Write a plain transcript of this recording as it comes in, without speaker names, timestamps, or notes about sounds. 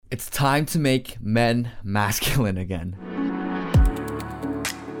It's time to make men masculine again.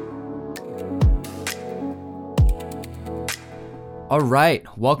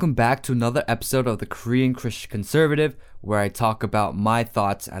 Alright, welcome back to another episode of the Korean Christian Conservative, where I talk about my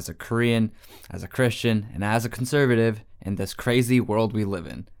thoughts as a Korean, as a Christian, and as a conservative in this crazy world we live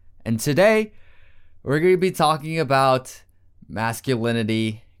in. And today, we're going to be talking about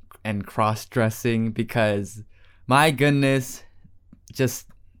masculinity and cross-dressing because, my goodness, just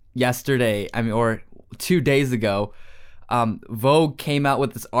yesterday, or 2 days ago, Vogue came out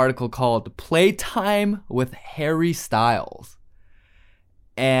with this article called Playtime with Harry Styles.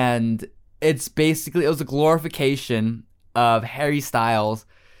 And it was a glorification of Harry Styles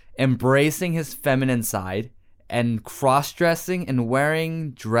embracing his feminine side and cross-dressing and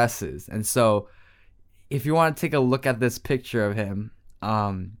wearing dresses. And so, if you want to take a look at this picture of him,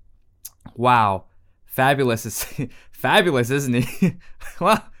 wow, fabulous, fabulous, isn't he?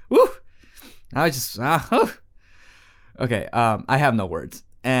 Wow, woo! Okay, I have no words,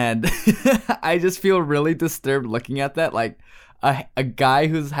 and I just feel really disturbed looking at that, like a guy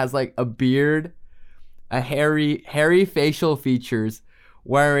who has like a beard, a hairy facial features,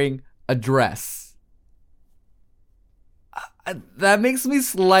 wearing a dress. That makes me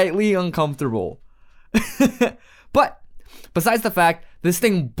slightly uncomfortable. But besides the fact, this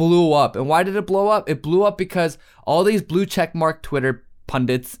thing blew up. And why did it blow up? It blew up because all these blue checkmark Twitter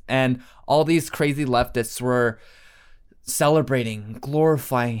pundits and all these crazy leftists were celebrating,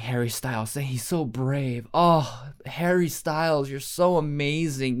 glorifying Harry Styles, saying he's so brave. Oh, Harry Styles, you're so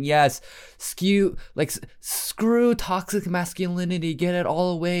amazing. Yes, screw toxic masculinity, get it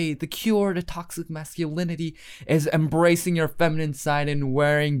all away. The cure to toxic masculinity is embracing your feminine side and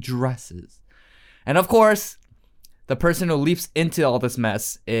wearing dresses. And of course, the person who leaps into all this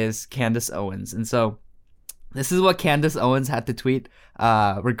mess is Candace Owens. And so this is what Candace Owens had to tweet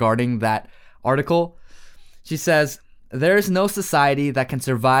regarding that article. She says, "There is no society that can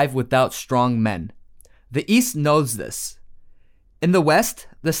survive without strong men. The East knows this. In the West,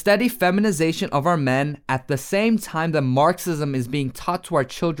 the steady feminization of our men at the same time that Marxism is being taught to our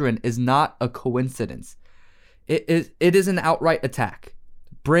children is not a coincidence. It is an outright attack.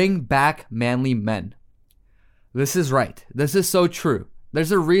 Bring back manly men." This is right. This is so true.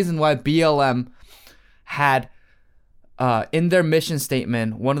 There's a reason why BLM had in their mission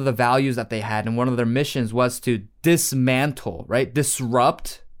statement, one of the values that they had and one of their missions was to dismantle, right?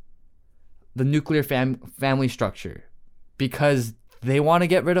 Disrupt the nuclear family structure because they want to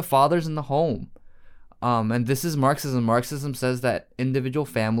get rid of fathers in the home. And this is Marxism. Marxism says that individual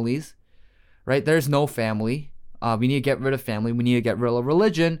families, right? There's no family. We need to get rid of family. We need to get rid of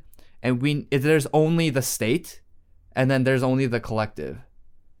religion. And there's only the state, and then there's only the collective.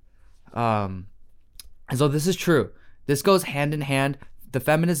 And so this is true. This goes hand in hand, the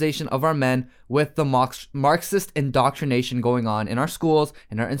feminization of our men with the Marxist indoctrination going on in our schools,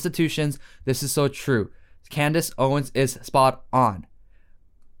 in our institutions. This is so true. Candace Owens is spot on.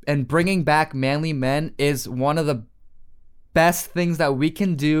 And bringing back manly men is one of the best things that we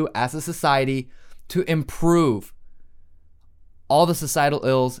can do as a society to improve all the societal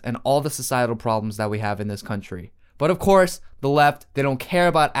ills and all the societal problems that we have in this country. But of course, the left, they don't care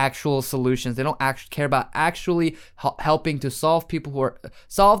about actual solutions. They don't care about actually helping to solve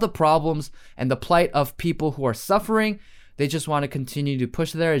the problems and the plight of people who are suffering. They just want to continue to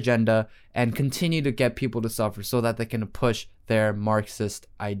push their agenda and continue to get people to suffer so that they can push their Marxist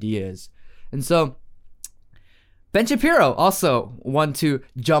ideas. And so, Ben Shapiro also want to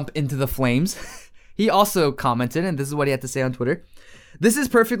jump into the flames. He also commented, and this is what he had to say on Twitter. "This is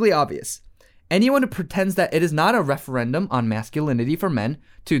perfectly obvious. Anyone who pretends that it is not a referendum on masculinity for men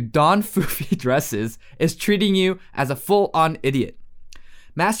to don foofy dresses is treating you as a full-on idiot.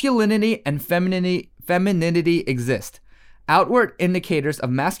 Masculinity and femininity exist. Outward indicators of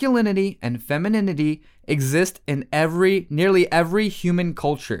masculinity and femininity exist in nearly every human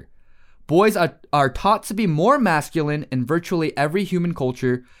culture. Boys are taught to be more masculine in virtually every human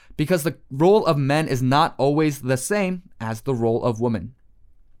culture because the role of men is not always the same as the role of women."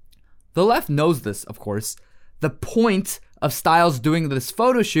 The left knows this, of course. The point of Styles doing this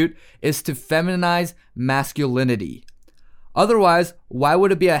photo shoot is to feminize masculinity. Otherwise, why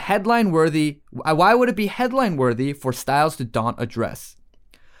would it be headline worthy for Styles to don a dress?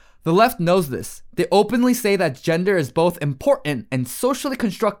 The left knows this. They openly say that gender is both important and socially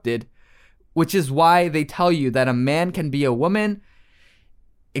constructed, which is why they tell you that a man can be a woman.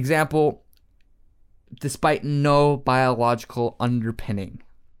 Example, despite no biological underpinning.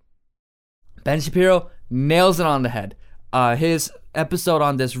 Ben Shapiro nails it on the head. His episode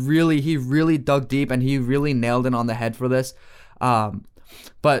on this he really dug deep and he really nailed it on the head for this.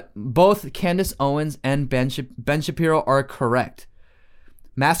 But both Candace Owens and Ben Shapiro are correct.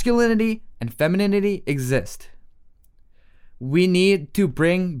 Masculinity and femininity exist. We need to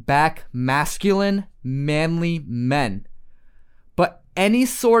bring back masculine, manly men. But any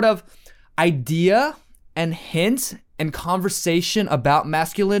sort of idea and hint and conversation about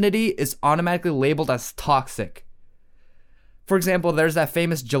masculinity is automatically labeled as toxic. For example, there's that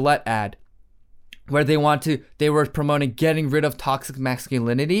famous Gillette ad where they were promoting getting rid of toxic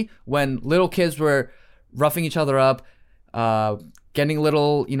masculinity when little kids were roughing each other up, getting a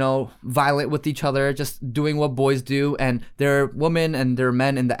little, violent with each other, just doing what boys do. And there are women and there are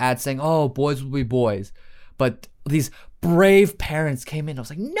men in the ad saying, oh, boys will be boys. But these brave parents came in. I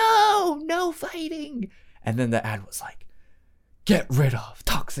was like, no fighting. And then the ad was like, get rid of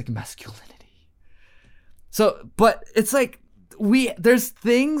toxic masculinity. So, but it's like, there's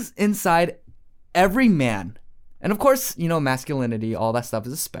things inside every man. And of course, masculinity, all that stuff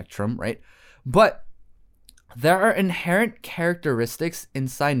is a spectrum, right? But there are inherent characteristics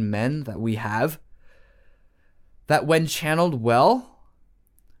inside men that we have that when channeled well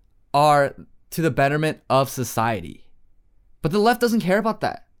are to the betterment of society. But the left doesn't care about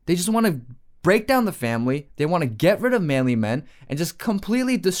that. They just want to break down the family. They want to get rid of manly men and just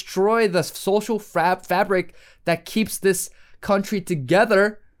completely destroy the social fabric that keeps this country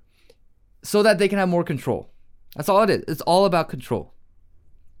together so that they can have more control. That's all it is. It's all about control.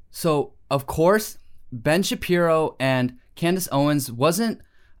 So, of course, Ben Shapiro and Candace Owens weren't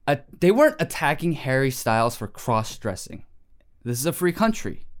attacking Harry Styles for cross-dressing. This is a free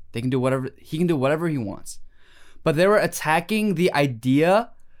country. He can do whatever he wants. But they were attacking the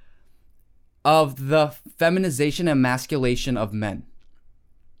idea of the feminization and masculation of men,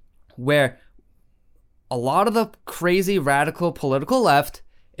 where a lot of the crazy radical political left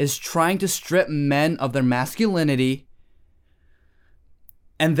is trying to strip men of their masculinity,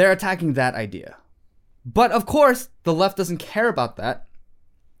 and they're attacking that idea. But of course, the left doesn't care about that.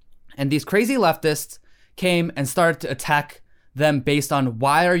 And these crazy leftists came and started to attack them based on,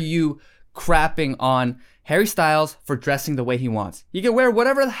 why are you crapping on Harry Styles for dressing the way he wants? He can wear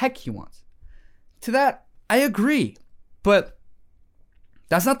whatever the heck he wants. To that, I agree. But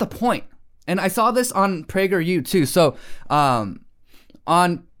that's not the point. And I saw this on PragerU too. So, on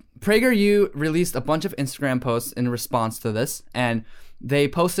PragerU released a bunch of Instagram posts in response to this. And they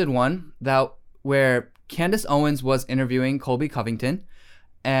posted one where Candace Owens was interviewing Colby Covington,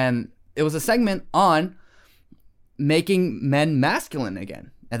 and it was a segment on making men masculine again.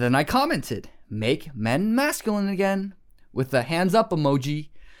 And then I commented, make men masculine again, with the hands up emoji,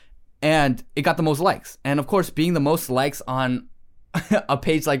 and it got the most likes. And of course, being the most likes on a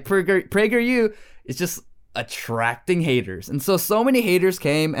page like PragerU is just attracting haters. And so many haters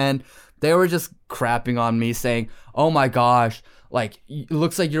came and they were just crapping on me, saying, oh my gosh, like, it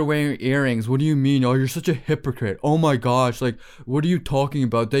looks like you're wearing earrings. What do you mean? Oh, you're such a hypocrite. Oh my gosh, like, what are you talking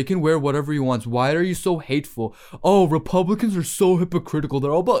about? They can wear whatever he wants. Why are you so hateful? Oh, Republicans are so hypocritical.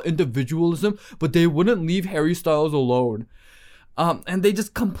 They're all about individualism, but they wouldn't leave Harry Styles alone. And they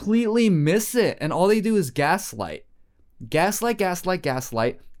just completely miss it. And all they do is gaslight.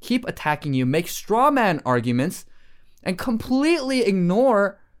 Gaslight. Keep attacking you. Make straw man arguments. And completely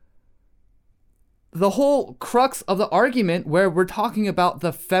ignore the whole crux of the argument, where we're talking about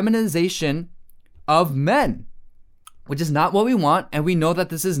the feminization of men, which is not what we want, and we know that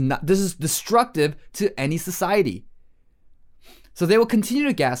this is destructive to any society. So they will continue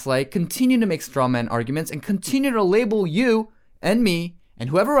to gaslight, continue to make straw man arguments, and continue to label you and me and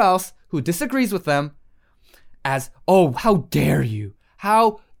whoever else who disagrees with them as, oh, how dare you?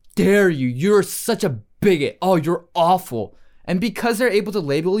 How dare you? You're such a bigot. Oh, you're awful. And because they're able to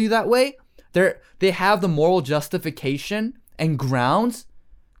label you that way, they have the moral justification and grounds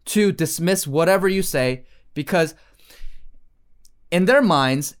to dismiss whatever you say, because in their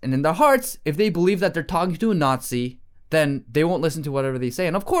minds and in their hearts, if they believe that they're talking to a Nazi, then they won't listen to whatever they say.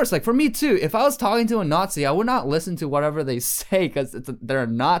 And of course, like for me too, if I was talking to a Nazi, I would not listen to whatever they say because they're a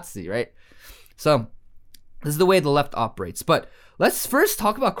Nazi, right? So this is the way the left operates. But let's first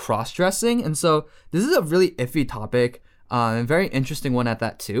talk about cross-dressing. And so this is a really iffy topic, and very interesting one at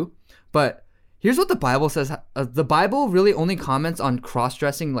that too. But here's what the Bible says. The Bible really only comments on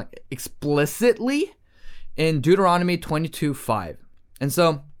cross-dressing like explicitly in Deuteronomy 22:5. And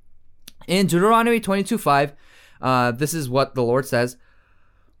so in Deuteronomy 22:5, this is what the Lord says.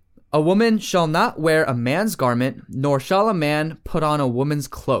 A woman shall not wear a man's garment, nor shall a man put on a woman's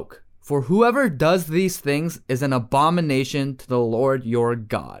cloak. For whoever does these things is an abomination to the Lord your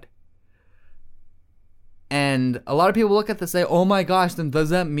God. And a lot of people look at this and say, oh my gosh, then does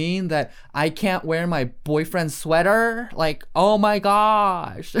that mean that I can't wear my boyfriend's sweater? Like, oh my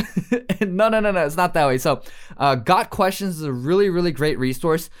gosh. No, it's not that way. So Got Questions is a really, really great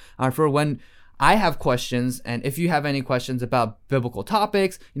resource for when I have questions. And if you have any questions about biblical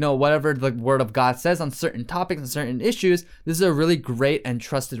topics, whatever the Word of God says on certain topics and certain issues, this is a really great and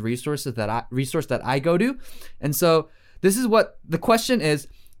trusted resource that I go to. And so this is what the question is.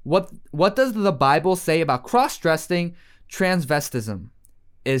 What does the Bible say about cross-dressing transvestism?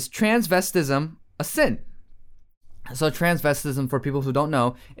 Is transvestism a sin? So transvestism, for people who don't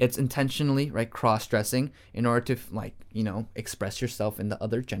know, it's intentionally, right, cross-dressing in order to, express yourself in the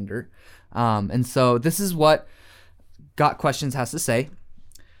other gender. And so this is what Got Questions has to say.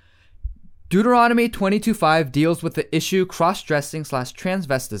 Deuteronomy 22:5 deals with the issue cross-dressing /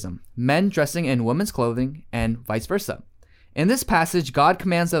 transvestism, men dressing in women's clothing and vice versa. In this passage, God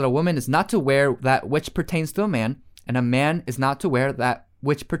commands that a woman is not to wear that which pertains to a man, and a man is not to wear that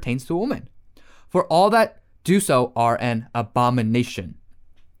which pertains to a woman. For all that do so are an abomination.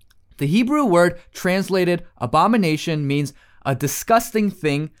 The Hebrew word translated abomination means a disgusting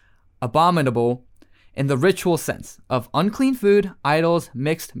thing, abominable, in the ritual sense of unclean food, idols,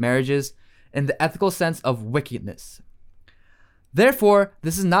 mixed marriages, in the ethical sense of wickedness. Therefore,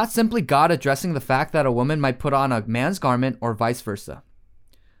 this is not simply God addressing the fact that a woman might put on a man's garment or vice versa.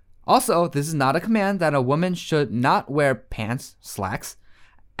 Also, this is not a command that a woman should not wear pants, slacks,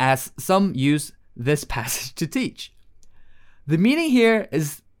 as some use this passage to teach. The meaning here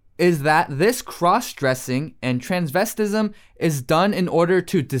is that this cross-dressing and transvestism is done in order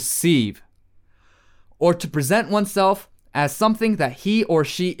to deceive or to present oneself as something that he or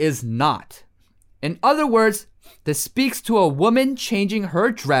she is not. In other words, this speaks to a woman changing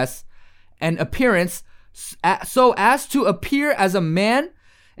her dress and appearance so as to appear as a man,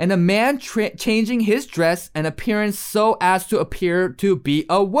 and a man changing his dress and appearance so as to appear to be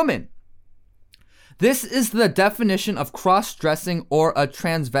a woman. This is the definition of cross-dressing or a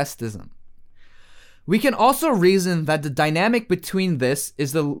transvestism. We can also reason that the dynamic between this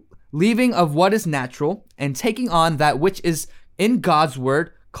is the leaving of what is natural and taking on that which is in God's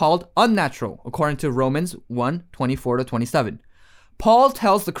word called unnatural, according to Romans 1:24-27. Paul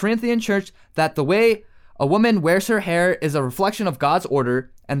tells the Corinthian church that the way a woman wears her hair is a reflection of God's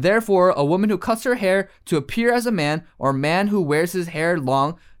order, and therefore a woman who cuts her hair to appear as a man, or a man who wears his hair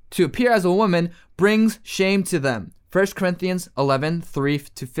long to appear as a woman, brings shame to them. 1 Corinthians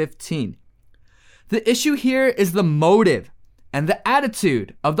 11:3-15. The issue here is the motive and the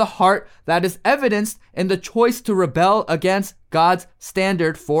attitude of the heart that is evidenced in the choice to rebel against God's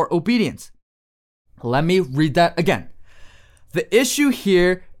standard for obedience. Let me read that again. The issue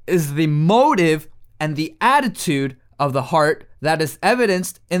here is the motive and the attitude of the heart that is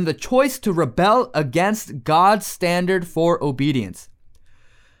evidenced in the choice to rebel against God's standard for obedience.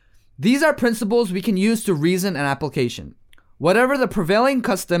 These are principles we can use to reason and application. Whatever the prevailing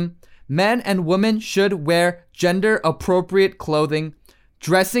custom, men and women should wear gender-appropriate clothing,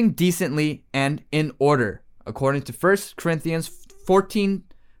 dressing decently and in order, according to 1 Corinthians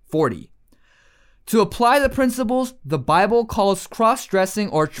 14:40. To apply the principles, the Bible calls cross-dressing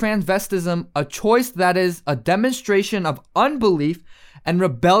or transvestism a choice that is a demonstration of unbelief and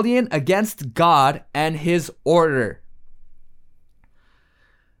rebellion against God and His order.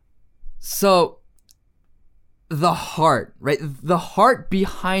 So, the heart, right? The heart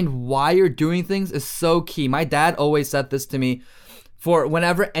behind why you're doing things is so key. My dad always said this to me for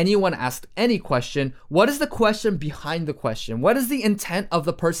whenever anyone asked any question. What is the question behind the question? What is the intent of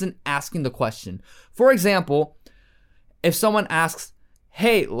the person asking the question? For example, if someone asks,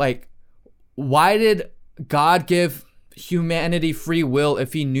 hey, why did God give humanity free will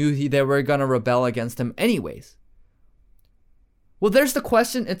if he knew they were going to rebel against him anyways? Well, there's the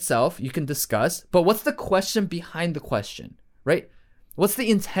question itself you can discuss, but what's the question behind the question, right? What's the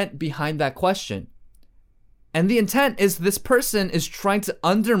intent behind that question? And the intent is this person is trying to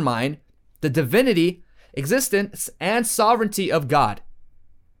undermine the divinity, existence, and sovereignty of God.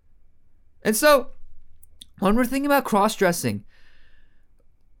 And so, when we're thinking about cross-dressing,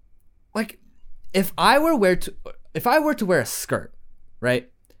 if I were to wear a skirt, right?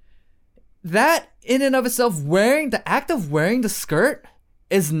 That in and of itself, the act of wearing the skirt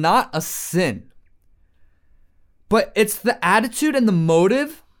is not a sin. But it's the attitude and the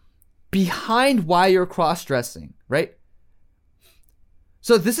motive behind why you're cross-dressing, right?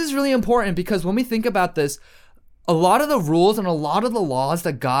 So this is really important because when we think about this, a lot of the rules and a lot of the laws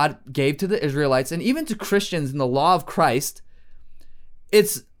that God gave to the Israelites and even to Christians in the law of Christ,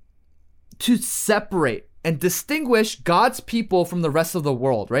 it's to separate and distinguish God's people from the rest of the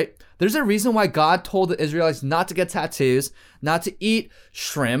world, right? There's a reason why God told the Israelites not to get tattoos, not to eat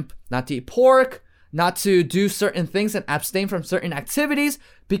shrimp, not to eat pork, not to do certain things and abstain from certain activities,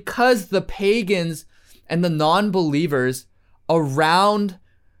 because the pagans and the non-believers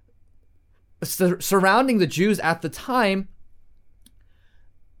surrounding the Jews at the time,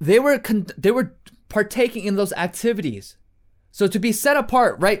 they were partaking in those activities. So to be set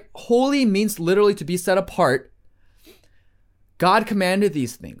apart, right? Holy means literally to be set apart. God commanded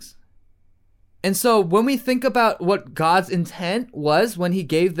these things. And so when we think about what God's intent was when he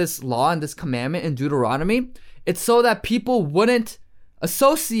gave this law and this commandment in Deuteronomy, it's so that people wouldn't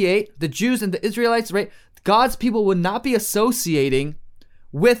associate, the Jews and the Israelites, right? God's people would not be associating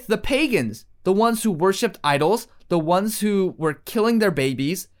with the pagans, the ones who worshiped idols, the ones who were killing their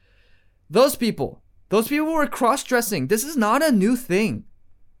babies. Those people were cross-dressing. This is not a new thing.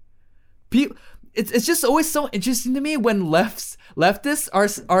 It's just always so interesting to me when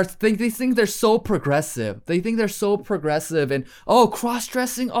leftists they think they're so progressive. They think they're so progressive and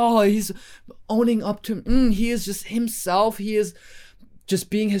cross-dressing. He's owning up to. He is just himself. He is just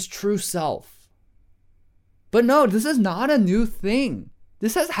being his true self. But no, this is not a new thing.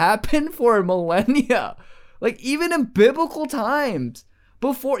 This has happened for millennia. Like even in biblical times.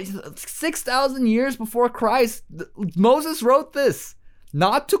 Before 6,000 years before Christ, Moses wrote this,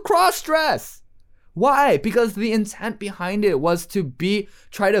 not to cross-dress. Why? Because the intent behind it was to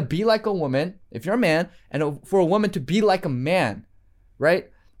try to be like a woman, if you're a man, and for a woman to be like a man,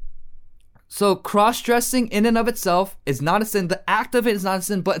 right? So cross-dressing in and of itself is not a sin. The act of it is not a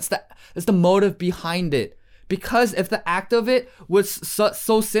sin, but it's the motive behind it. Because if the act of it was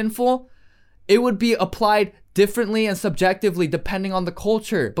so sinful, it would be applied differently and subjectively depending on the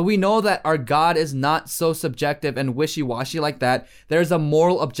culture. But we know that our God is not so subjective and wishy-washy like that. There's a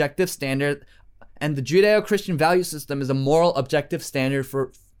moral objective standard, and the Judeo-Christian value system is a moral objective standard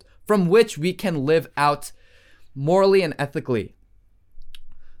from which we can live out morally and ethically.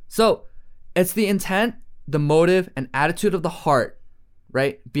 So it's the intent, the motive, and attitude of the heart,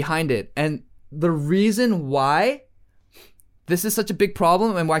 right, behind it. And the reason why this is such a big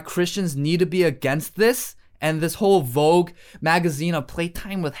problem and why Christians need to be against this and this whole Vogue magazine of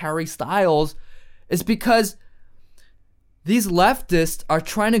playtime with Harry Styles is because these leftists are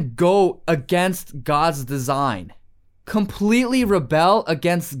trying to go against God's design, completely rebel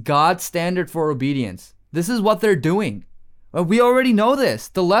against God's standard for obedience. This is what they're doing. We already know this.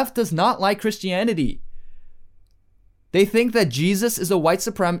 The left does not like Christianity. They think that Jesus is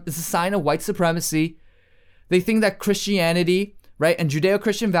a sign of white supremacy. They think that Christianity, right, and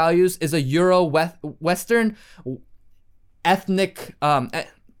Judeo-Christian values is a Western ethnic, a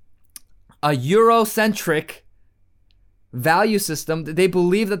Eurocentric value system. They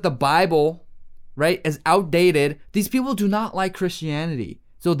believe that the Bible, right, is outdated. These people do not like Christianity,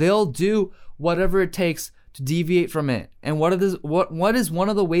 so they'll do whatever it takes to deviate from it. And what is one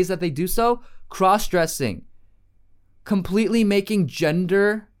of the ways that they do so? Cross-dressing, completely making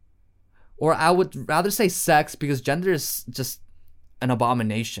gender, or I would rather say sex, because gender is just an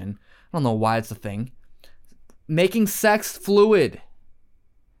abomination. I don't know why it's a thing. Making sex fluid.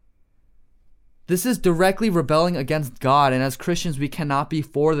 This is directly rebelling against God, and as Christians, we cannot be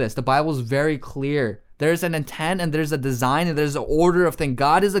for this. The Bible is very clear. There's an intent, and there's a design, and there's an order of things.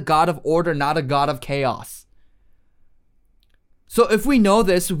 God is a God of order, not a God of chaos. So if we know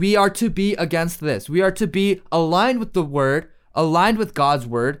this, we are to be against this. We are to be aligned with the Word, aligned with God's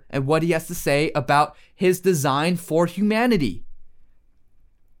Word, and what He has to say about His design for humanity.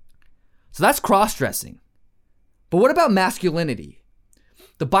 So that's cross-dressing. But what about masculinity?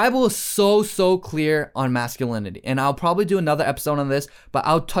 The Bible is so clear on masculinity, and I'll probably do another episode on this, but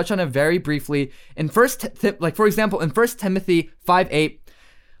I'll touch on it very briefly. For example, in 1 Timothy 5:8,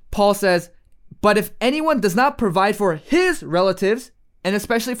 Paul says, "But if anyone does not provide for his relatives, and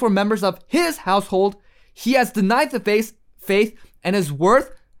especially for members of his household, he has denied the faith and is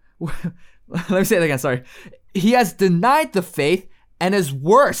worth..." Let me say it again, sorry. "He has denied the faith and is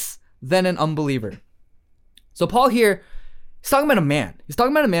worse than an unbeliever." So Paul here, he's talking about a man. He's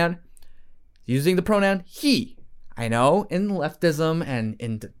talking about a man using the pronoun he. I know in leftism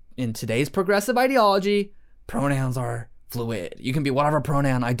and in today's progressive ideology, pronouns are fluid. You can be whatever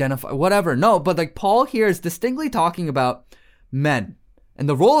pronoun, identify, whatever. No, but like Paul here is distinctly talking about men and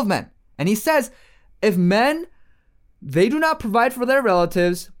the role of men. And he says, if men, they do not provide for their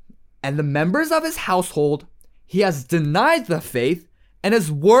relatives and the members of his household, he has denied the faith and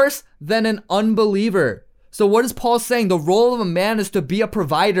is worse than an unbeliever. So what is Paul saying? The role of a man is to be a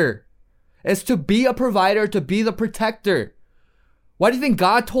provider. It's to be a provider, to be the protector. Why do you think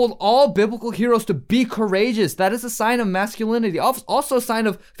God told all biblical heroes to be courageous? That is a sign of masculinity. Also a sign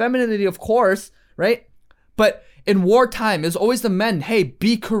of femininity, of course, right? But in wartime, it's always the men, hey,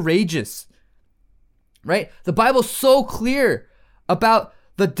 be courageous, right? The Bible's so clear about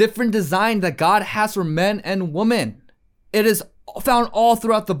the different design that God has for men and women. It is found all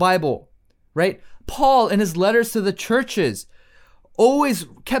throughout the Bible, right? Paul, in his letters to the churches, always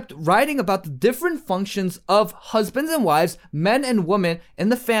kept writing about the different functions of husbands and wives, men and women in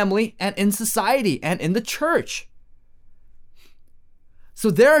the family and in society and in the church. So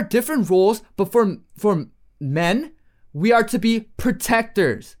there are different roles, but for men, we are to be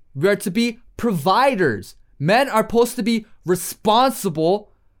protectors. We are to be providers. Men are supposed to be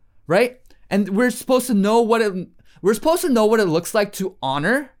responsible, right? And we're supposed to know what it looks like to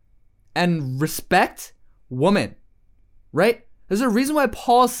honor and respect women, right? There's a reason why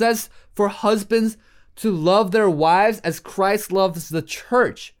Paul says for husbands to love their wives as Christ loves the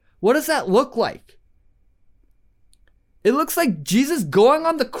church. What does that look like? It looks like Jesus going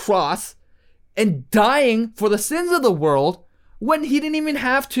on the cross and dying for the sins of the world when he didn't even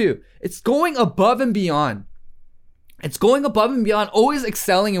have to. It's going above and beyond. It's going above and beyond, always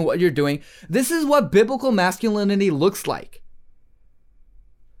excelling in what you're doing. This is what biblical masculinity looks like.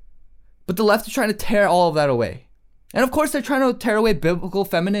 But the left is trying to tear all of that away. And of course, they're trying to tear away biblical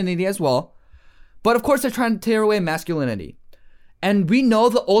femininity as well. But of course, they're trying to tear away masculinity. And we know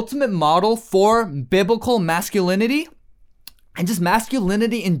the ultimate model for biblical masculinity and just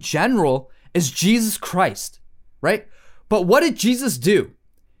masculinity in general is Jesus Christ, right? But what did Jesus do?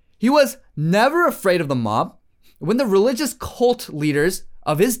 He was never afraid of the mob. When the religious cult leaders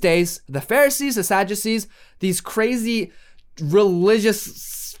of his days, the Pharisees, the Sadducees, these crazy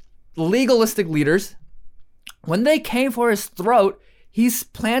religious legalistic leaders, when they came for his throat, he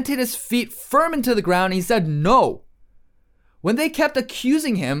planted his feet firm into the ground and he said no. When they kept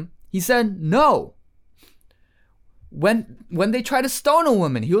accusing him, he said no. When they tried to stone a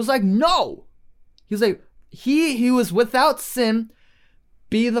woman, he was like no. He was like, he was without sin,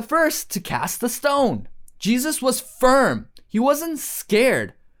 be the first to cast the stone. Jesus was firm. He wasn't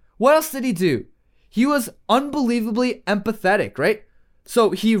scared. What else did he do? He was unbelievably empathetic, right? So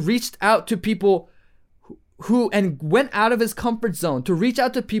he reached out to people who and went out of his comfort zone to reach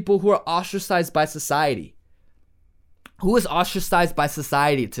out to people who are ostracized by society. Who is ostracized by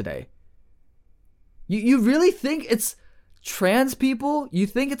society today? You really think it's trans people? You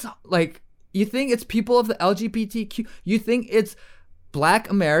think it's people of the LGBTQ? You think it's Black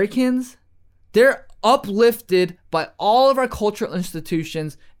Americans? They're uplifted by all of our cultural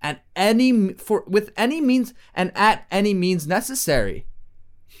institutions with any means and at any means necessary.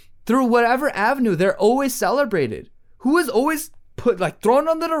 Through whatever avenue, they're always celebrated. Who is always thrown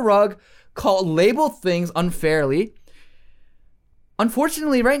under the rug, labeled things unfairly.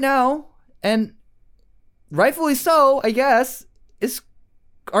 Unfortunately, right now, and rightfully so, I guess,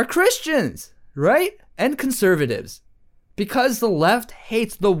 are Christians, right? And conservatives. Because the left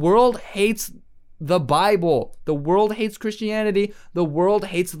hates, the world hates the Bible. The world hates Christianity. The world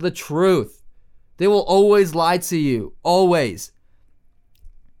hates the truth. They will always lie to you. Always.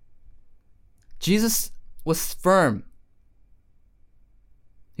 Jesus was firm.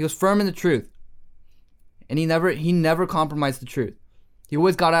 He was firm in the truth. And he never compromised the truth. He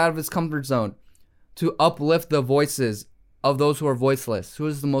always got out of his comfort zone to uplift the voices of those who are voiceless. Who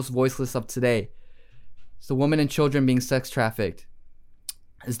is the most voiceless of today? It's the women and children being sex trafficked.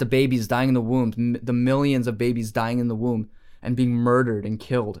 It's the babies dying in the womb. The millions of babies dying in the womb and being murdered and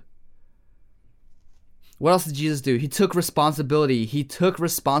killed. What else did Jesus do? He took responsibility. He took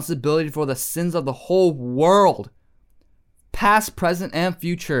responsibility for the sins of the whole world. Past, present, and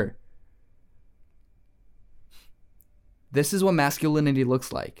future. This is what masculinity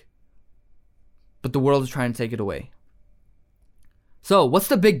looks like. But the world is trying to take it away. So, what's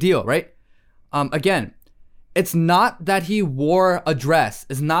the big deal, right? Again, it's not that he wore a dress.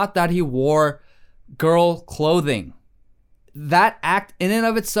 It's not that he wore girl clothing. That act in and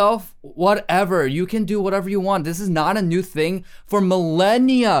of itself, whatever. You can do whatever you want. This is not a new thing for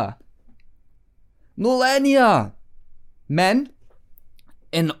millennia. Millennia. Men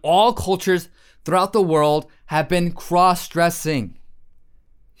in all cultures throughout the world have been cross-dressing.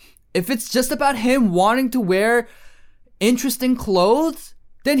 If it's just about him wanting to wear interesting clothes,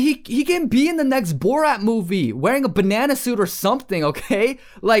 then he can be in the next Borat movie wearing a banana suit or something, okay?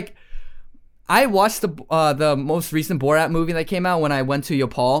 I watched the most recent Borat movie that came out when I went to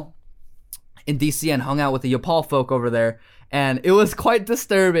Yapal in DC and hung out with the Yapal folk over there. And it was quite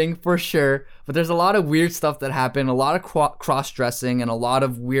disturbing for sure. But there's a lot of weird stuff that happened, a lot of cross-dressing and a lot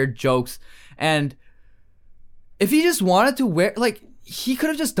of weird jokes. And if he just wanted to wear, he could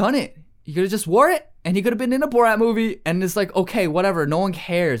have just done it. He could have just wore it, and he could have been in a Borat movie, and it's like, okay, whatever, no one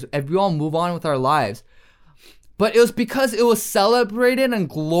cares, and we all move on with our lives. But it was because it was celebrated and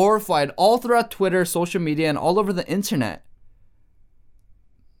glorified all throughout Twitter, social media, and all over the internet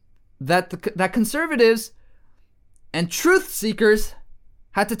that conservatives and truth seekers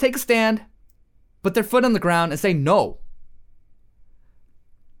had to take a stand, put their foot on the ground, and say no.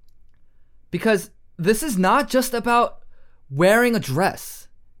 Because this is not just about wearing a dress.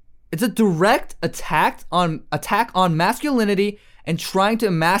 It's a direct attack on masculinity and trying to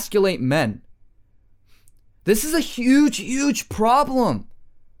emasculate men. This is a huge, huge problem.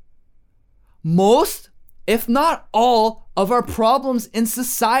 Most, if not all, of our problems in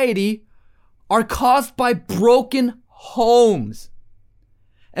society are caused by broken homes.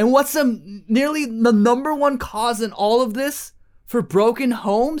 And what's nearly the number one cause in all of this for broken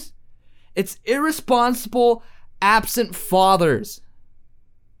homes? It's irresponsible, absent fathers.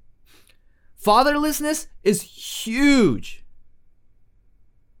 Fatherlessness is huge.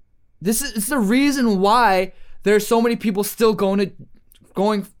 This is the reason why there's so many people still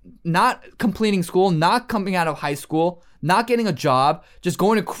not completing school, not coming out of high school, not getting a job, just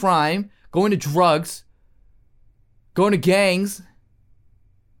going to crime, going to drugs, going to gangs.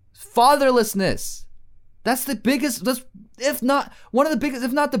 Fatherlessness. That's the biggest, if not one of the biggest,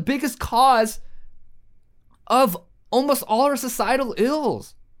 if not the biggest cause of almost all our societal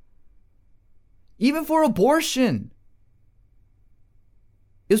ills. Even for abortion.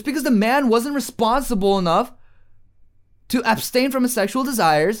 It was because the man wasn't responsible enough to abstain from his sexual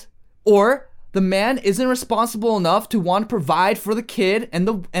desires, or the man isn't responsible enough to want to provide for the kid and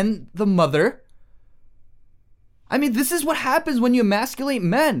the mother. I mean, this is what happens when you emasculate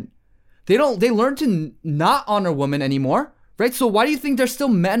men. They learn to not honor women anymore, right? So why do you think there's still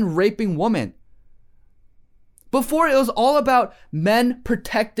men raping women? Before, it was all about men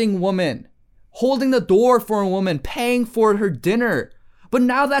protecting women, holding the door for a woman, paying for her dinner. But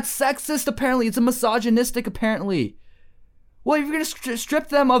now that's sexist, apparently. It's a misogynistic, apparently. Well, if you're going to strip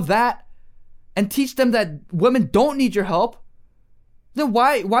them of that and teach them that women don't need your help, then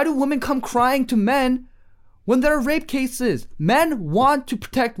why do women come crying to men when there are rape cases? Men want to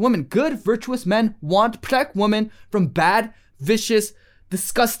protect women. Good, virtuous men want to protect women from bad, vicious,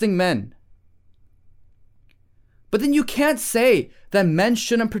 disgusting men. But then you can't say that men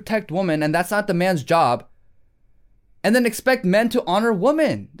shouldn't protect women and that's not the man's job, and then expect men to honor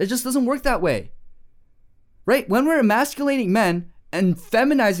women. It just doesn't work that way. Right? When we're emasculating men and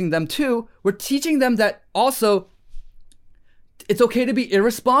feminizing them too, we're teaching them that also it's okay to be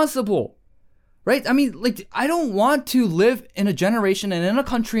irresponsible. Right? I mean, like, I don't want to live in a generation and in a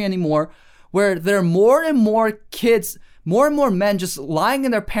country anymore where there are more and more kids, more and more men just lying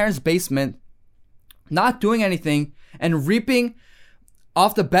in their parents' basement, not doing anything, and reaping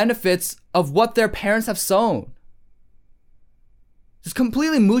off the benefits of what their parents have sown. Just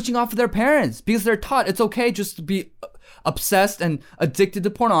completely mooching off of their parents because they're taught it's okay just to be obsessed and addicted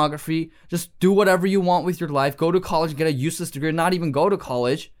to pornography. Just do whatever you want with your life. Go to college and get a useless degree, not even go to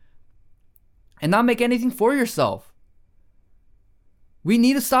college, and not make anything for yourself. We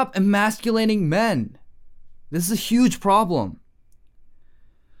need to stop emasculating men. This is a huge problem.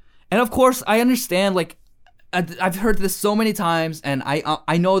 And of course, I understand, like, I've heard this so many times, and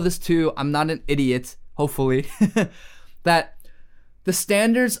I know this too. I'm not an idiot, hopefully, that the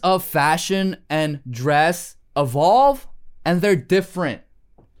standards of fashion and dress evolve, and they're different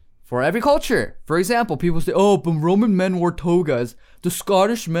for every culture. For example, people say, oh, but Roman men wore togas. The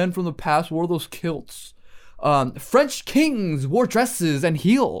Scottish men from the past wore those kilts. French kings wore dresses and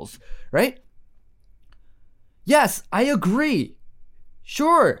heels, right? Yes, I agree.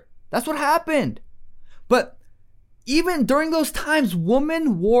 Sure, that's what happened. But even during those times,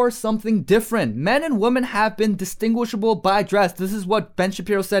 women wore something different. Men and women have been distinguishable by dress. This is what Ben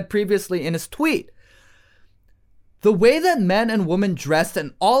Shapiro said previously in his tweet. The way that men and women dressed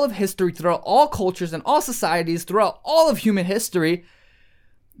in all of history, throughout all cultures and all societies, throughout all of human history,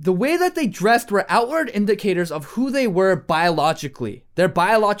 the way that they dressed were outward indicators of who they were biologically, their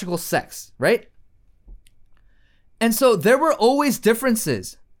biological sex, right? And so there were always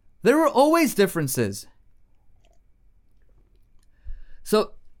differences. There were always differences.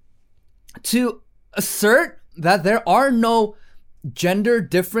 So to assert that there are no gender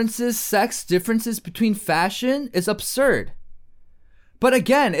differences, sex differences between fashion is absurd. But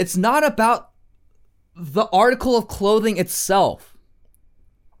again, it's not about the article of clothing itself.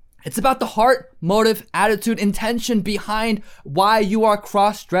 It's about the heart, motive, attitude, intention behind why you are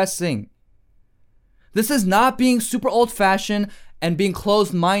cross-dressing. This is not being super old-fashioned and being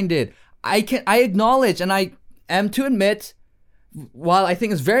closed-minded. I acknowledge, and I am to admit, while I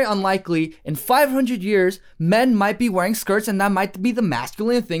think it's very unlikely, in 500 years, men might be wearing skirts and that might be the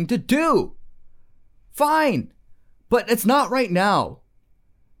masculine thing to do. Fine. But it's not right now.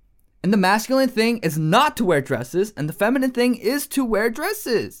 And the masculine thing is not to wear dresses, and the feminine thing is to wear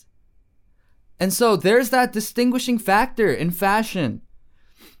dresses. And so there's that distinguishing factor in fashion.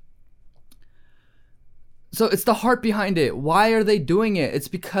 So it's the heart behind it. Why are they doing it? It's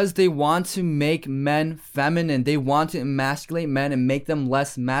because they want to make men feminine. They want to emasculate men and make them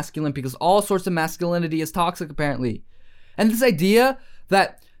less masculine, because all sorts of masculinity is toxic, apparently. And this idea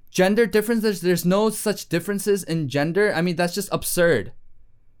that gender differences, there's no such differences in gender, I mean, that's just absurd.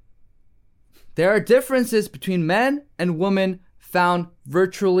 There are differences between men and women found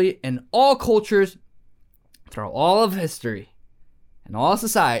virtually in all cultures throughout all of history and all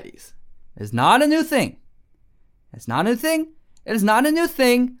societies. It's not a new thing. It's not a new thing. It is not a new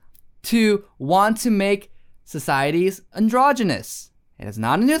thing to want to make societies androgynous. It is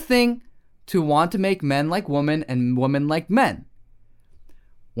not a new thing to want to make men like women and women like men.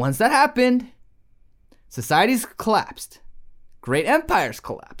 Once that happened, societies collapsed. Great empires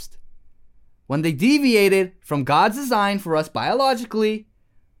collapsed. When they deviated from God's design for us biologically,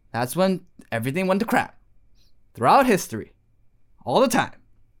 that's when everything went to crap. Throughout history. All the time.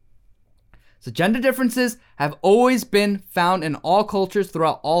 So gender differences have always been found in all cultures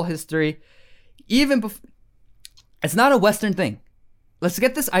throughout all history. Even before, it's not a Western thing. Let's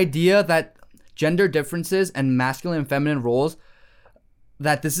get this idea that gender differences and masculine and feminine roles,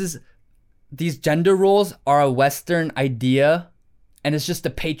 that these gender roles are a Western idea and it's just the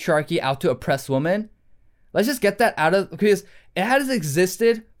patriarchy out to oppress women. Let's just get that out of, because it has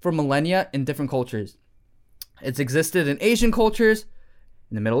existed for millennia in different cultures. It's existed in Asian cultures,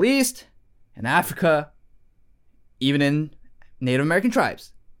 in the Middle East, in Africa, even in Native American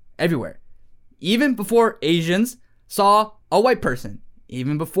tribes, everywhere. Even before Asians saw a white person,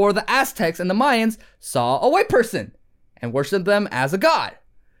 even before the Aztecs and the Mayans saw a white person and worshiped them as a god.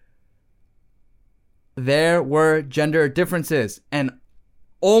 There were gender differences, and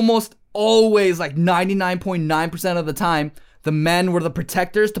almost always, like 99.9% of the time, the men were the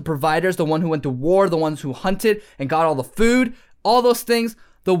protectors, the providers, the one who went to war, the ones who hunted and got all the food, all those things.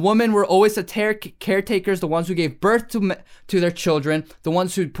 The women were always the caretakers, the ones who gave birth to their children, the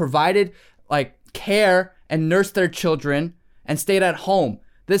ones who provided like care and nursed their children and stayed at home.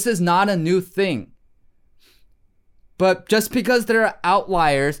 This is not a new thing. But just because there are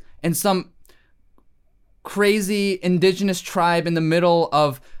outliers in some crazy indigenous tribe in the middle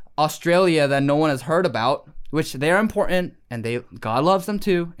of Australia that no one has heard about, which they are important and God loves them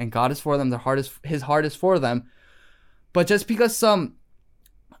too, and God is for them, his heart is for them. But just because some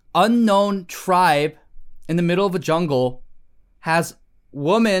unknown tribe in the middle of a jungle has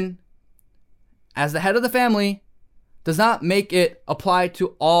woman as the head of the family does not make it apply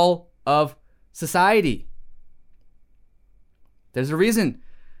to all of society. There's a reason.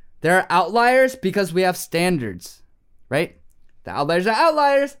 There are outliers because we have standards, right? The outliers are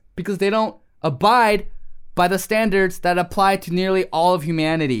outliers because they don't abide by the standards that apply to nearly all of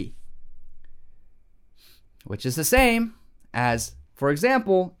humanity. Which is the same as, for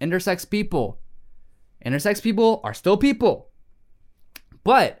example, intersex people. Intersex people are still people.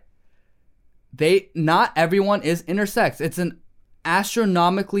 But not everyone is intersex. It's an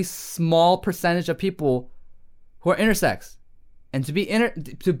astronomically small percentage of people who are intersex. And to be an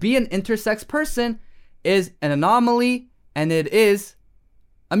intersex person is an anomaly, and it is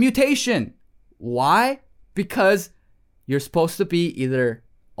a mutation. Why? Because you're supposed to be either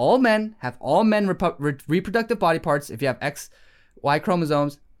all men, have all men reproductive body parts if you have XY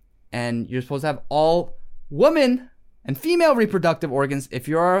chromosomes, and you're supposed to have all women and female reproductive organs if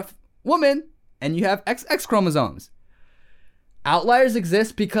you're a woman and you have XX chromosomes. Outliers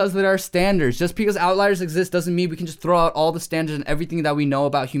exist because there are standards. Just because outliers exist doesn't mean we can just throw out all the standards and everything that we know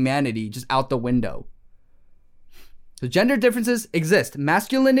about humanity just out the window. So gender differences exist.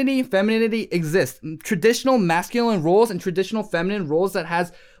 Masculinity, femininity exist. Traditional masculine roles and traditional feminine roles that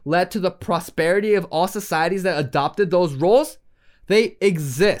has led to the prosperity of all societies that adopted those roles, they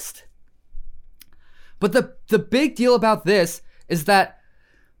exist. But the big deal about this is that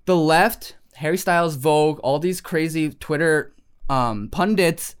the left, Harry Styles, Vogue, all these crazy Twitter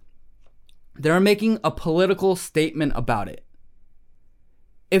pundits, they're making a political statement about it.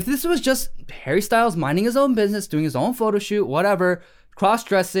 If this was just Harry Styles minding his own business, doing his own photo shoot, whatever,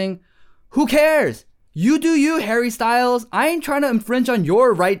 cross-dressing, who cares? You do you, Harry Styles. I ain't trying to infringe on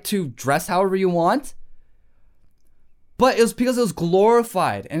your right to dress however you want. But it was because it was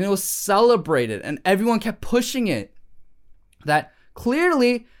glorified and it was celebrated and everyone kept pushing it. That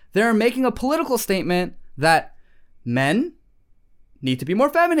clearly they're making a political statement that men need to be more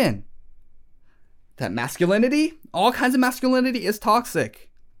feminine. That masculinity, all kinds of masculinity is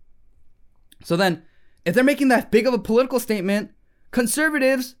toxic. So then, if they're making that big of a political statement,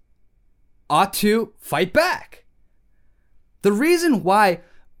 conservatives ought to fight back. The reason why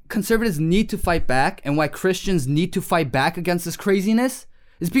conservatives need to fight back and why Christians need to fight back against this craziness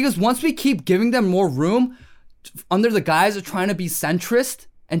is because once we keep giving them more room under the guise of trying to be centrist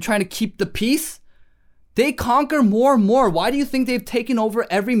and trying to keep the peace, they conquer more and more. Why do you think they've taken over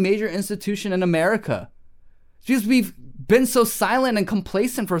every major institution in America? It's because we've been so silent and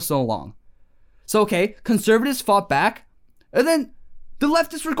complacent for so long. So, okay, conservatives fought back, and then the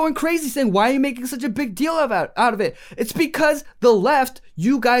leftists were going crazy saying, why are you making such a big deal out of it? It's because the left,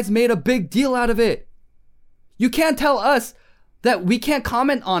 you guys made a big deal out of it. You can't tell us that we can't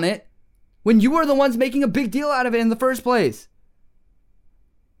comment on it when you were the ones making a big deal out of it in the first place.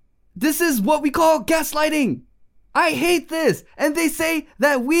 This is what we call gaslighting. I hate this. And they say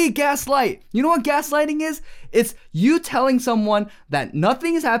that we gaslight. You know what gaslighting is? It's you telling someone that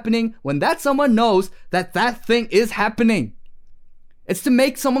nothing is happening when that someone knows that that thing is happening. It's to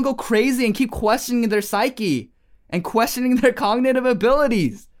make someone go crazy and keep questioning their psyche and questioning their cognitive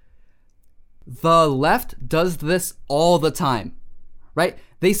abilities. The left does this all the time, right?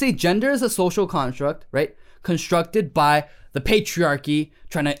 They say gender is a social construct, right? Constructed by the patriarchy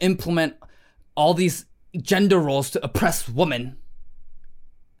trying to implement all these gender roles to oppress women.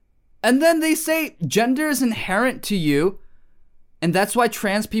 And then they say gender is inherent to you, and that's why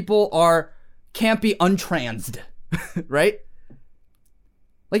trans people can't be untransed, right?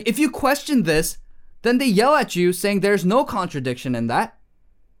 Like, if you question this, then they yell at you saying there's no contradiction in that.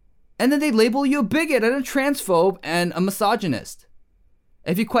 And then they label you a bigot and a transphobe and a misogynist.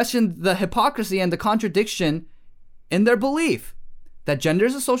 If you question the hypocrisy and the contradiction in their belief that gender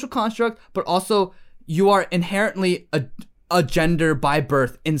is a social construct, but also you are inherently a gender by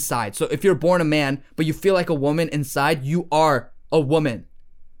birth inside. So if you're born a man, but you feel like a woman inside, you are a woman.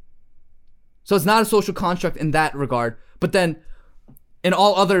 So it's not a social construct in that regard, but then in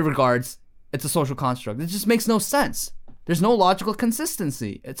all other regards, it's a social construct. It just makes no sense. There's no logical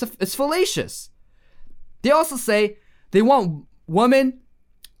consistency. It's fallacious. They also say they want women.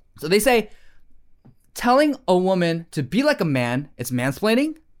 So they say telling a woman to be like a man, it's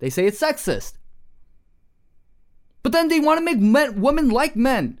mansplaining. They say it's sexist. But then they want to make women like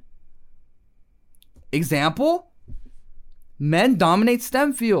men. Example, men dominate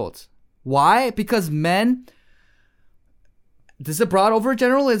STEM fields. Why? Because men, this is a broad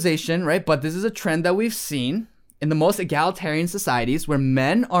overgeneralization, right? But this is a trend that we've seen in the most egalitarian societies where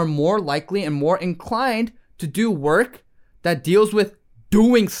men are more likely and more inclined to do work that deals with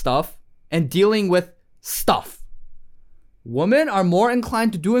doing stuff and dealing with stuff. Women are more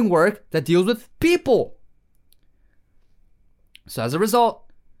inclined to doing work that deals with people. So as a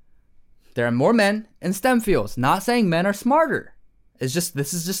result, there are more men in STEM fields. Not saying men are smarter. This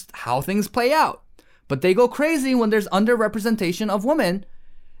is just how things play out. But they go crazy when there's underrepresentation of women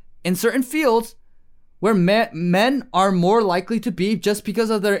in certain fields where men are more likely to be just because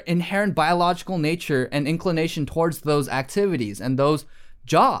of their inherent biological nature and inclination towards those activities and those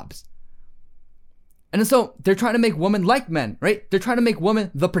jobs. And so they're trying to make women like men, right? They're trying to make women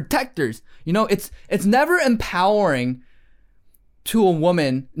the protectors. You know, it's never empowering to a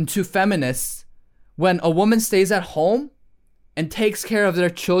woman and to feminists when a woman stays at home and takes care of their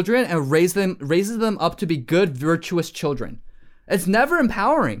children and raises them up to be good, virtuous children. It's never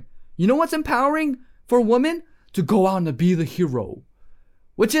empowering. You know what's empowering for women? To go out and be the hero,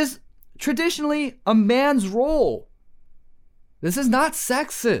 which is traditionally a man's role. This is not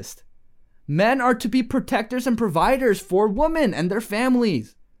sexist. Men are to be protectors and providers for women and their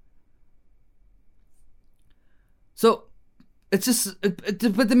families. So it's just,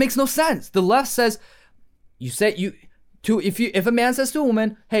 but it makes no sense. The left says, if a man says to a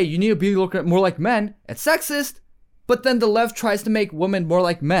woman, hey, you need to be more like men, it's sexist. But then the left tries to make women more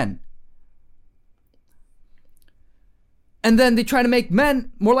like men. And then they try to make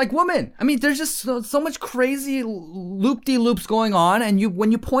men more like women. I mean, there's just so much crazy loop-de-loops going on. And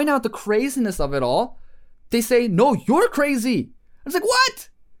when you point out the craziness of it all, they say, no, you're crazy. It's like, what?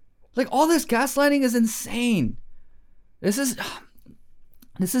 Like, all this gaslighting is insane. This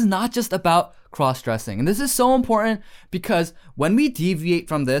is not just about cross-dressing. And this is so important because when we deviate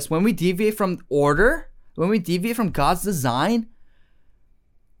from this, when we deviate from order, when we deviate from God's design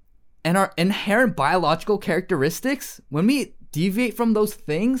and our inherent biological characteristics, when we deviate from those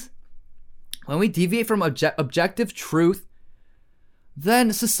things, when we deviate from objective truth,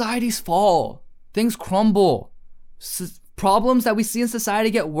 then societies fall. Things crumble. Problems that we see in society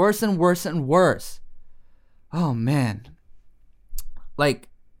get worse and worse and worse. Oh, man. Like,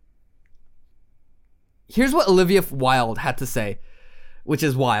 here's what Olivia Wilde had to say, which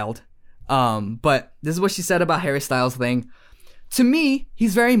is wild. But this is what she said about Harry Styles' thing. To me,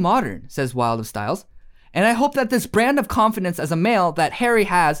 he's very modern, says Wilde of Styles. And I hope that this brand of confidence as a male that Harry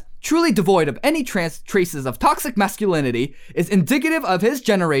has, truly devoid of any traces of toxic masculinity, is indicative of his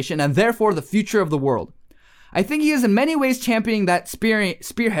generation and therefore the future of the world. I think he is in many ways championing that,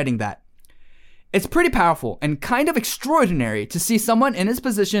 spearheading that. It's pretty powerful and kind of extraordinary to see someone in his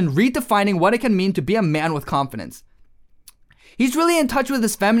position redefining what it can mean to be a man with confidence. He's really in touch with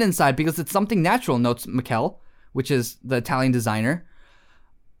his feminine side because it's something natural, notes Mikel, which is the Italian designer.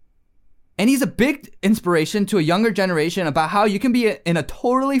 And he's a big inspiration to a younger generation about how you can be in a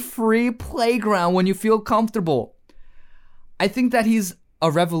totally free playground when you feel comfortable. I think that he's a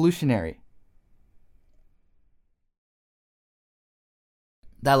revolutionary.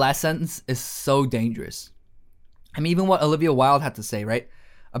 That last sentence is so dangerous. I mean, even what Olivia Wilde had to say, right?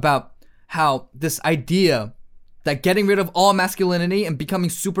 About how this idea that getting rid of all masculinity and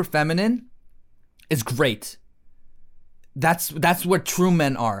becoming super feminine is great. That's what true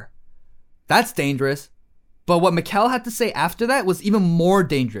men are. That's dangerous. But what Mikel had to say after that was even more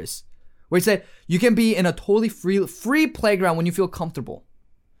dangerous. Where he said, you can be in a totally free playground when you feel comfortable.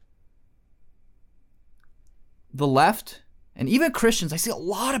 The left, and even Christians, I see a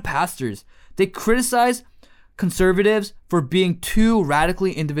lot of pastors, they criticize conservatives for being too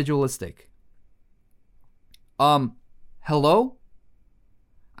radically individualistic. Hello?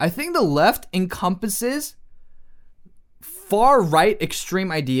 I think the left encompasses far right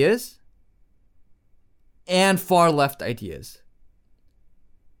extreme ideas and far left ideas.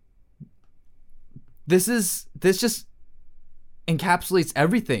 This just encapsulates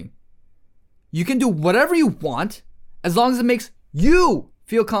everything. You can do whatever you want as long as it makes you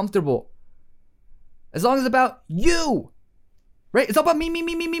feel comfortable. As long as it's about you. Right? It's all about me.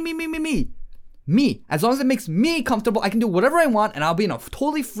 Me. As long as it makes me comfortable, I can do whatever I want and I'll be in a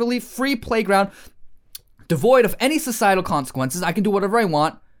totally free playground devoid of any societal consequences. I can do whatever I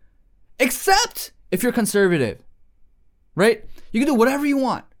want, except if you're conservative, right? You can do whatever you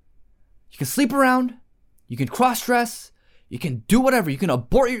want. You can sleep around, you can cross-dress, you can do whatever. You can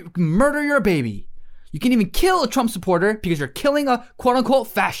murder your baby. You can even kill a Trump supporter because you're killing a quote-unquote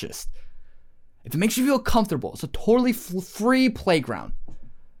fascist. If it makes you feel comfortable, it's a totally free playground.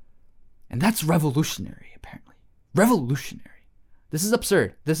 And that's revolutionary, apparently. Revolutionary. This is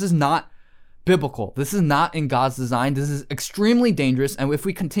absurd. This is not biblical. This is not in God's design. This is extremely dangerous. And if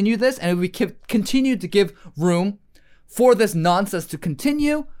we continue this, and if we continue to give room for this nonsense to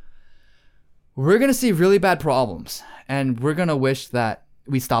continue, we're going to see really bad problems. And we're going to wish that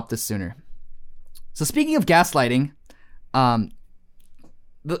we stopped this sooner. So speaking of gaslighting, I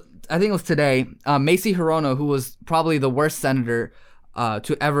think it was today, Macy Hirono, who was probably the worst senator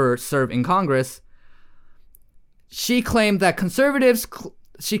to ever serve in Congress, she claimed that conservatives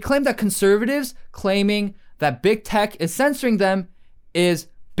claiming that big tech is censoring them is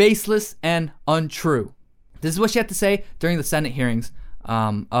baseless and untrue. This is what she had to say during the Senate hearings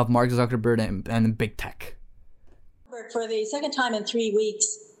of Mark Zuckerberg and big tech. For the second time in 3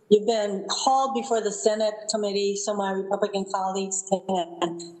 weeks, you've been hauled before the Senate committee so my Republican colleagues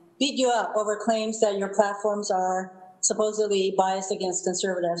can beat you up over claims that your platforms are supposedly biased against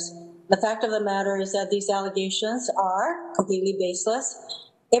conservatives. The fact of the matter is that these allegations are completely baseless.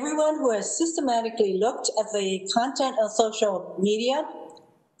 Everyone who has systematically looked at the content of social media,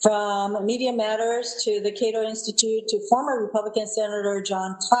 from Media Matters to the Cato Institute to former Republican Senator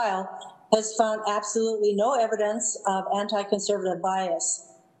John Kyle, has found absolutely no evidence of anti-conservative bias.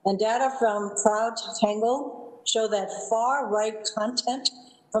 And data from Proud Tangle show that far-right content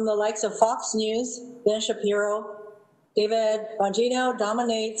from the likes of Fox News, Ben Shapiro, David Bongino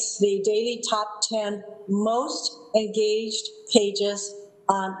dominates the daily top 10 most engaged pages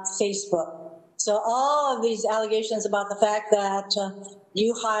on Facebook. So all of these allegations about the fact that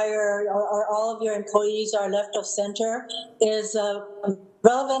you hire or all of your employees are left of center is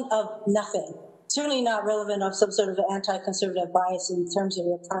relevant of nothing. Certainly not relevant of some sort of anti-conservative bias in terms of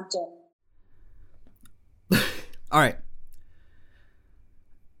your content. All right.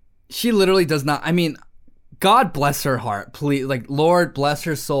 She literally does not, I mean, God bless her heart, please, like, Lord bless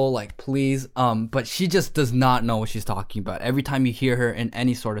her soul, like, please, but she just does not know what she's talking about. Every time you hear her in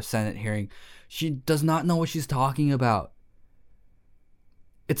any sort of Senate hearing, she does not know what she's talking about.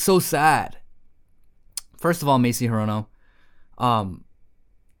 It's so sad. First of all, Macy Hirono,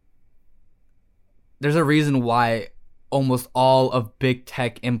 there's a reason why almost all of big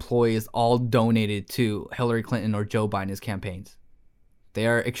tech employees all donated to Hillary Clinton or Joe Biden's campaigns. They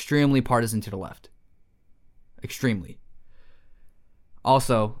are extremely partisan to the left. Extremely.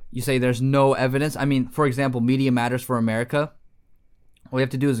 Also, you say there's no evidence. I mean, for example, Media Matters for America. All you have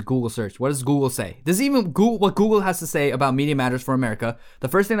to do is a Google search. What does Google say? This is even what Google has to say about Media Matters for America. The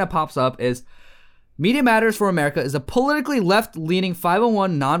first thing that pops up is Media Matters for America is a politically left-leaning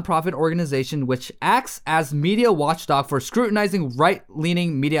 501 nonprofit organization which acts as media watchdog for scrutinizing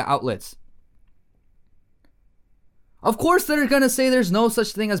right-leaning media outlets. Of course, they're going to say there's no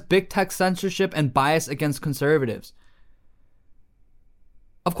such thing as big tech censorship and bias against conservatives.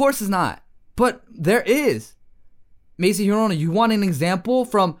 Of course it's not. But there is. Macy Hirona, you want an example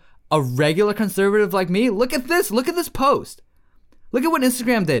from a regular conservative like me? Look at this. Look at this post. Look at what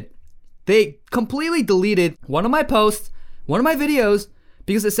Instagram did. They completely deleted one of my posts, one of my videos,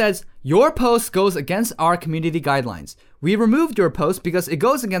 because it says, your post goes against our community guidelines. We removed your post because it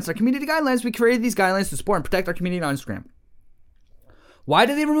goes against our community guidelines. We created these guidelines to support and protect our community on Instagram. Why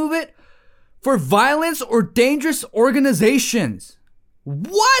did they remove it? For violence or dangerous organizations.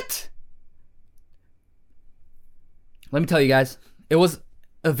 What? Let me tell you guys, it was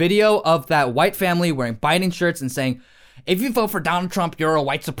a video of that white family wearing Biden shirts and saying, if you vote for Donald Trump, you're a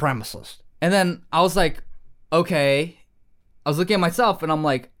white supremacist. And then I was like, okay. I was looking at myself and I'm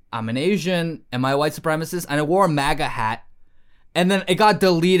like, I'm an Asian. Am I a white supremacist? And I wore a MAGA hat. And then it got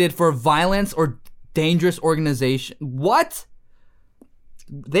deleted for violence or dangerous organization. What?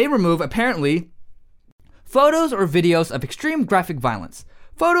 They remove, apparently, photos or videos of extreme graphic violence.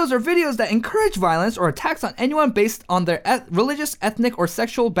 Photos or videos that encourage violence or attacks on anyone based on their religious, ethnic, or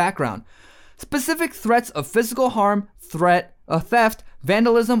sexual background. Specific threats of physical harm, theft,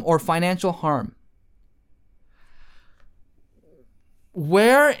 vandalism, or financial harm.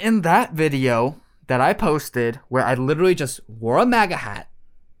 Where in that video that I posted, where I literally just wore a MAGA hat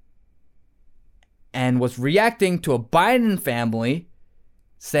and was reacting to a Biden family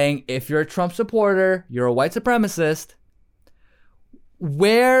saying, if you're a Trump supporter, you're a white supremacist,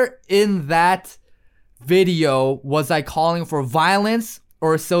 where in that video was I calling for violence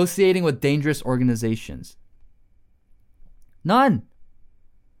or associating with dangerous organizations? None.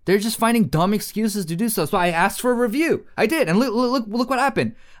 They're just finding dumb excuses to do so. So I asked for a review. I did. And look what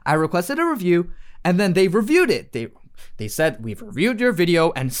happened. I requested a review and then they reviewed it. They said, we've reviewed your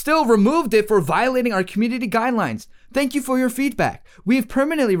video and still removed it for violating our community guidelines. Thank you for your feedback. We've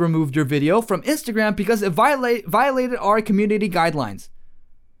permanently removed your video from Instagram because it violated our community guidelines.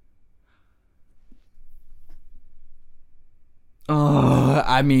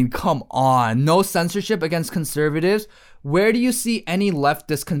 I mean, come on. No censorship against conservatives. Where do you see any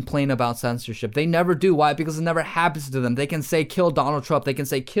leftists complain about censorship? They never do. Why? Because it never happens to them. They can say kill Donald Trump. They can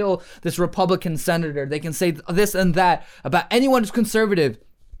say kill this Republican senator. They can say this and that about anyone who's conservative.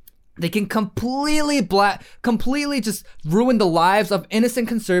 They can completely just ruin the lives of innocent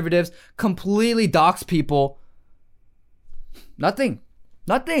conservatives, completely dox people. Nothing.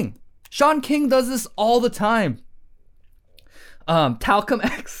 Sean King does this all the time. Talcum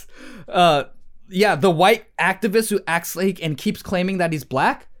X, the white activist who acts like and keeps claiming that he's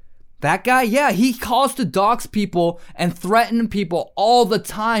black. That guy, he calls to dox people and threaten people all the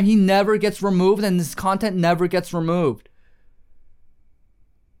time. He never gets removed and his content never gets removed.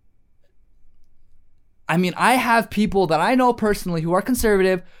 I mean, I have people that I know personally who are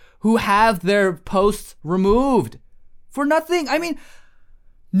conservative who have their posts removed for nothing. I mean,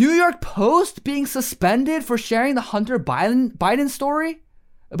 New York Post being suspended for sharing the Hunter Biden story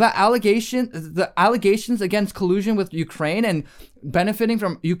about the allegations against collusion with Ukraine and benefiting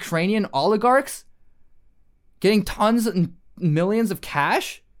from Ukrainian oligarchs getting tons and millions of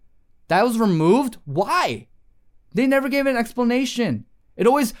cash. That was removed. Why? They never gave an explanation. It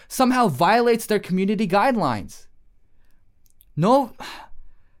always somehow violates their community guidelines. No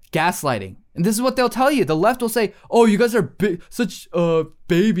gaslighting. And this is what they'll tell you. The left will say, oh, you guys are such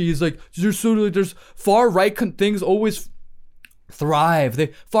babies. Like, there's far-right things always thrive.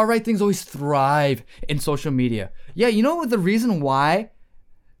 Far-right things always thrive in social media. Yeah, you know the reason why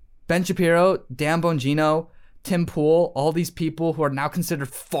Ben Shapiro, Dan Bongino, Tim Pool, all these people who are now considered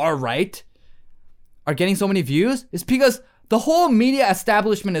far-right are getting so many views? Is because the whole media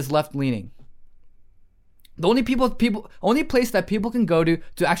establishment is left-leaning. The only place that people can go to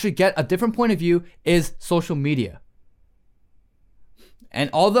actually get a different point of view is social media.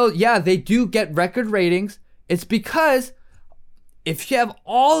 And although, they do get record ratings, it's because if you have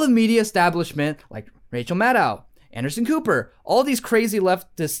all the media establishment, like Rachel Maddow, Anderson Cooper, all these crazy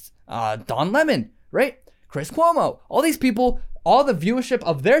leftists, Don Lemon, right? Chris Cuomo, all these people, all the viewership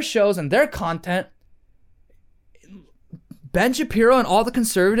of their shows and their content, Ben Shapiro and all the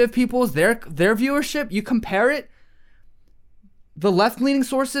conservative people's, their viewership, you compare it, the left-leaning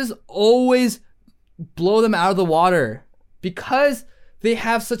sources always blow them out of the water because they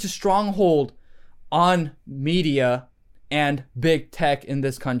have such a stronghold on media and big tech in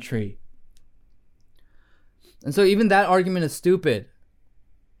this country. And so even that argument is stupid.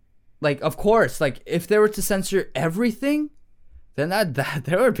 Like, of course, like if they were to censor everything, then that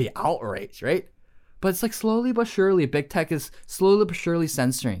there would be outrage, right? But it's like slowly but surely, big tech is slowly but surely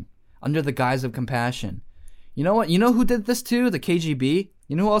censoring under the guise of compassion. You know what? You know who did this too? The KGB.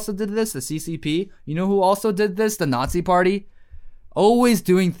 You know who also did this? The CCP. You know who also did this? The Nazi Party. Always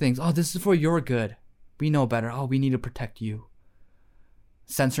doing things. Oh, this is for your good. We know better. Oh, we need to protect you.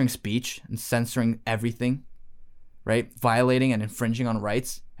 Censoring speech and censoring everything, right? Violating and infringing on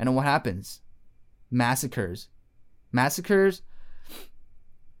rights. And then what happens? Massacres.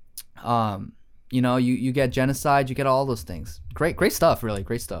 You know, you get genocide, you get all those things. Great stuff, really.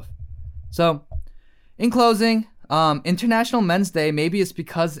 Great stuff. So, in closing, International Men's Day, maybe it's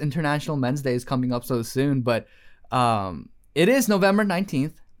because International Men's Day is coming up so soon, but it is November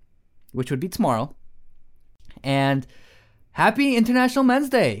 19th, which would be tomorrow. And happy International Men's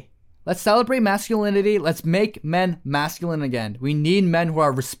Day. Let's celebrate masculinity. Let's make men masculine again. We need men who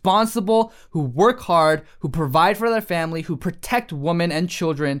are responsible, who work hard, who provide for their family, who protect women and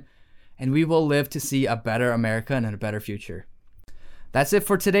children, and we will live to see a better America and a better future. That's it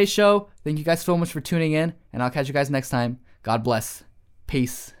for today's show. Thank you guys so much for tuning in, and I'll catch you guys next time. God bless.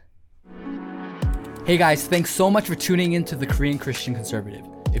 Peace. Hey guys, thanks so much for tuning in to the Korean Christian Conservative.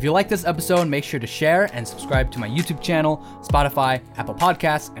 If you like this episode, make sure to share and subscribe to my YouTube channel, Spotify, Apple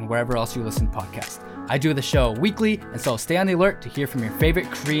Podcasts, and wherever else you listen to podcasts. I do the show weekly, and so stay on the alert to hear from your favorite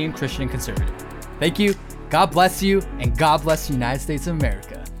Korean Christian Conservative. Thank you, God bless you, and God bless the United States of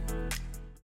America.